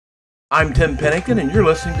I'm Tim Pennington, and you're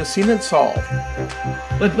listening to Seen Solved.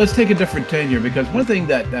 Let's take a different turn here, because one thing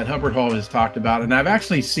that Hubbard-Hall has talked about, and I've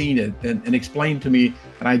actually seen it and explained to me,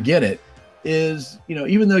 and I get it, is,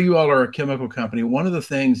 even though you all are a chemical company, one of the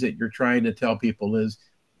things that you're trying to tell people is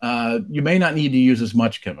you may not need to use as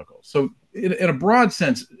much chemicals. So in a broad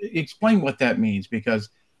sense, explain what that means, because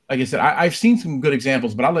like I said, I've seen some good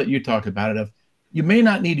examples, but I'll let you talk about it. Of you may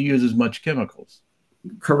not need to use as much chemicals.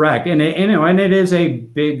 Correct. And it is a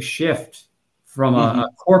big shift from a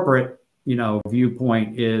corporate,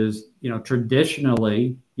 viewpoint. Is,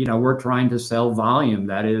 traditionally, we're trying to sell volume.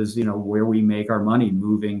 That is, where we make our money,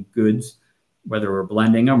 moving goods, whether we're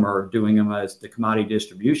blending them or doing them as the commodity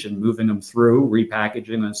distribution, moving them through,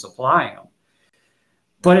 repackaging and supplying them.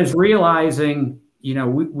 But it's realizing,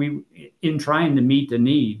 we in trying to meet the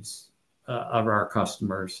needs of our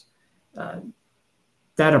customers,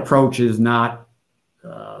 that approach is not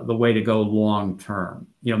the way to go long term.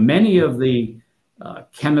 Many of the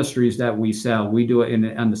chemistries that we sell, we do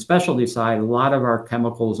it on the specialty side. A lot of our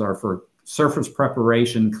chemicals are for surface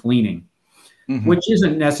preparation, cleaning, which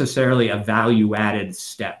isn't necessarily a value-added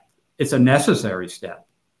step. It's a necessary step.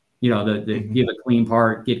 To give a clean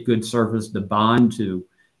part, get good surface to bond to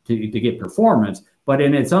get performance. But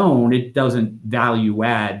in its own, it doesn't value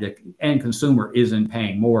add. The end consumer isn't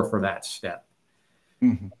paying more for that step.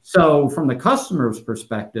 So from the customer's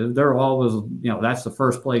perspective, they're always, that's the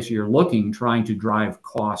first place you're looking, trying to drive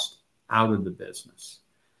cost out of the business.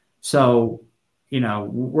 So,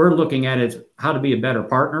 we're looking at it how to be a better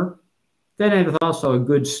partner. Then it's also a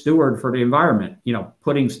good steward for the environment.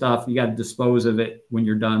 Putting stuff, you got to dispose of it when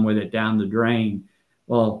you're done with it down the drain.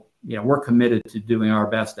 Well, we're committed to doing our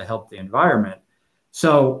best to help the environment.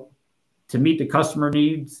 So to meet the customer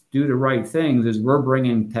needs, do the right things, is we're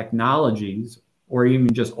bringing technologies or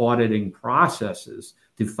even just auditing processes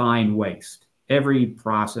to find waste. Every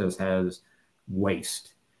process has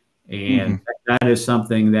waste. And that is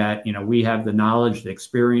something that, we have the knowledge, the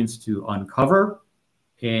experience to uncover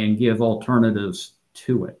and give alternatives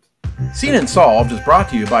to it. Seen and Solved is brought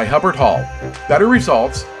to you by Hubbard-Hall. Better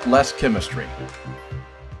results, less chemistry.